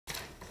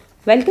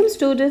Welcome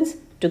students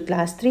to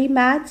Class 3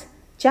 Maths,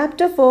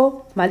 Chapter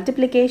 4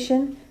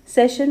 Multiplication,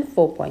 Session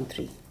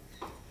 4.3.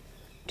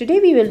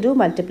 Today we will do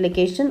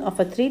multiplication of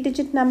a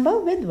 3-digit number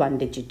with 1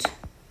 digit.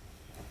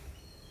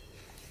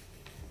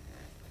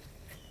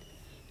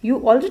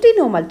 You already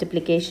know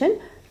multiplication,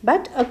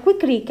 but a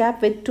quick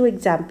recap with 2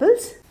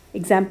 examples.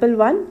 Example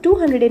 1,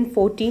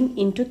 214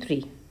 into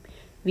 3.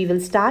 We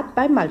will start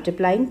by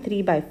multiplying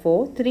 3 by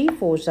 4. 3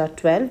 4s are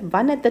 12,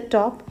 1 at the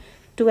top,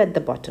 2 at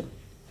the bottom.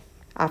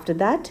 After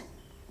that,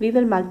 we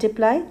will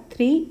multiply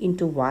 3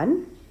 into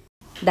 1,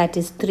 that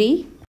is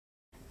 3,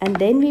 and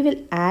then we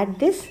will add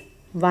this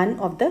 1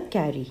 of the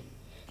carry,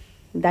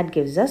 that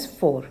gives us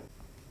 4.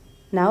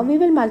 Now we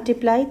will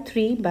multiply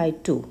 3 by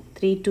 2,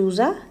 3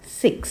 2s are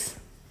 6.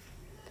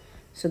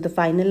 So the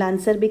final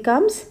answer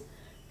becomes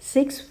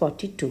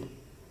 642.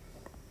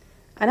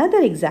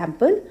 Another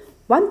example,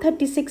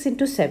 136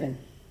 into 7.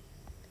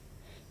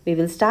 We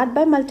will start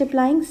by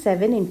multiplying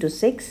 7 into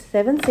 6,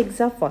 7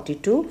 6 are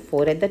 42,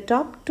 4 at the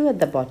top, 2 at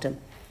the bottom.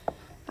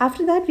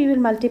 After that, we will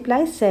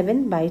multiply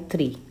 7 by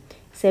 3.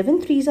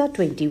 7 3s are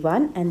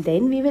 21, and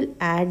then we will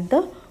add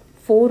the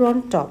 4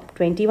 on top.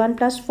 21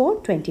 plus 4,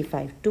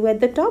 25. 2 at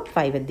the top,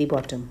 5 at the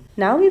bottom.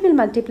 Now we will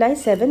multiply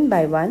 7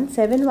 by 1.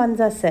 7 1s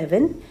are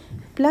 7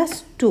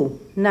 plus 2,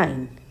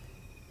 9.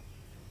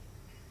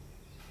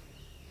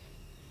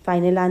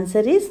 Final answer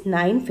is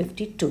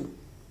 952.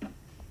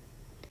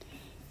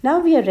 Now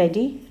we are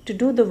ready to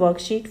do the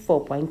worksheet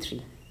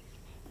 4.3.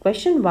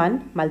 Question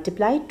 1.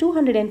 Multiply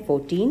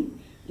 214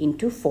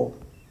 into 4.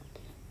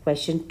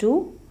 Question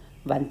 2.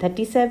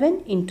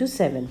 137 into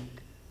 7.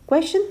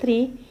 Question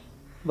 3.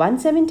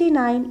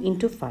 179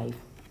 into 5.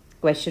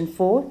 Question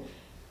 4.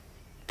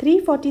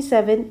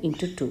 347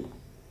 into 2.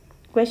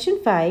 Question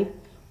 5.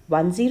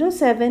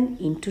 107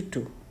 into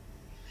 2.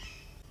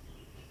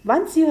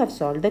 Once you have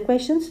solved the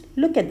questions,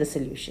 look at the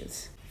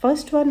solutions.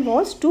 First one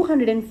was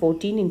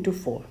 214 into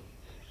 4.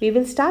 We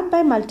will start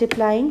by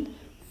multiplying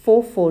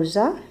 4 4s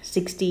are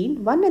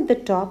 16, 1 at the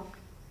top,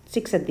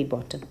 6 at the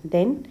bottom.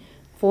 Then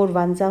 4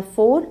 1s are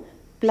 4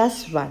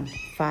 plus 1,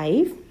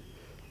 5.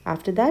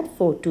 After that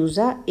 4 2s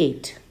are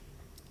 8.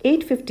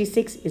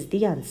 856 is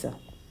the answer.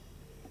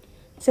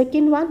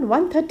 Second one,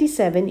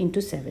 137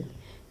 into 7.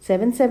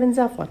 7 7s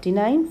are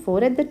 49,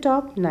 4 at the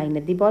top, 9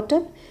 at the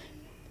bottom.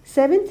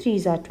 7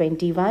 3s are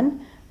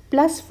 21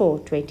 plus 4,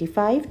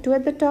 25, 2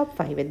 at the top,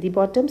 5 at the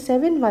bottom.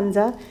 7 1s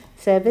are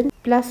 7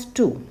 plus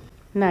 2,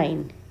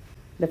 9.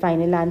 The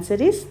final answer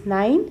is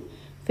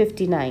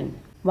 959.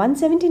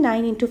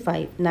 179 into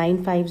 5.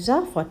 9 5s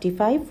are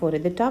 45, 4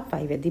 at the top,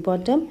 5 at the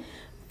bottom.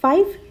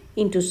 5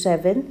 into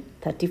 7,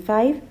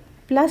 35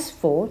 plus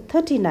 4,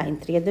 39.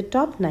 3 at the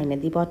top, 9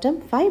 at the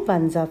bottom. 5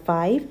 1s are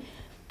 5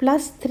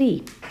 plus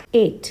 3,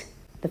 8.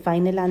 The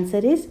final answer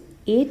is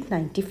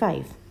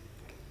 895.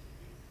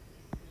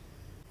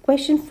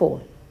 Question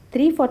 4.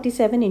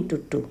 347 into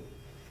 2.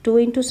 2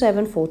 into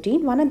 7,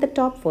 14. 1 at the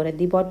top, 4 at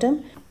the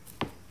bottom.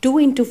 2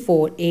 into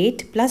 4,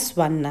 8 plus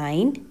 1,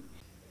 9.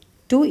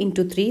 2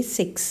 into 3,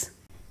 6.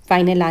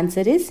 Final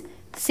answer is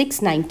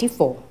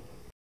 694.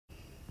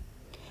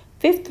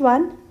 Fifth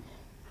one,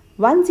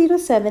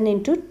 107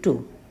 into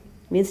 2.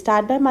 We'll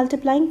start by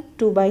multiplying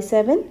 2 by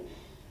 7.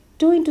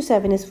 2 into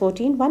 7 is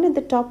 14. 1 at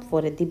the top,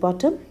 4 at the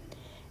bottom.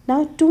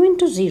 Now 2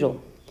 into 0.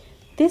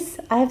 This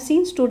I have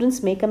seen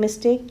students make a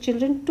mistake.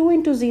 Children, 2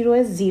 into 0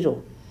 is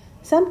 0.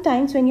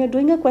 Sometimes when you're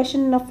doing a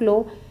question in a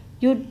flow,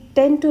 you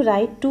tend to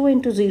write 2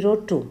 into 0,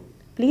 2.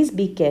 Please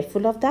be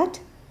careful of that.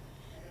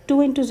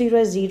 2 into 0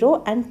 is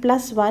 0 and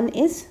plus 1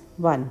 is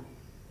 1.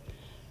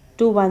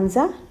 2 1s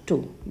are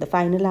 2. The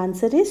final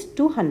answer is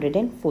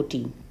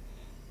 214.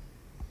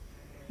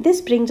 This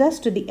brings us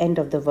to the end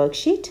of the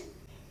worksheet.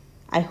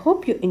 I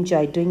hope you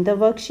enjoyed doing the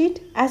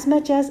worksheet as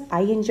much as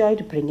I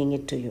enjoyed bringing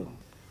it to you.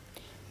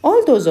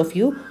 All those of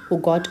you who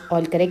got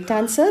all correct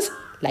answers,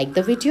 like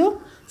the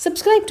video,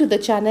 subscribe to the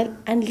channel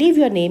and leave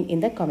your name in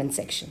the comment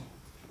section.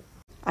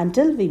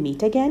 Until we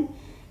meet again,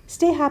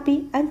 stay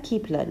happy and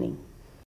keep learning.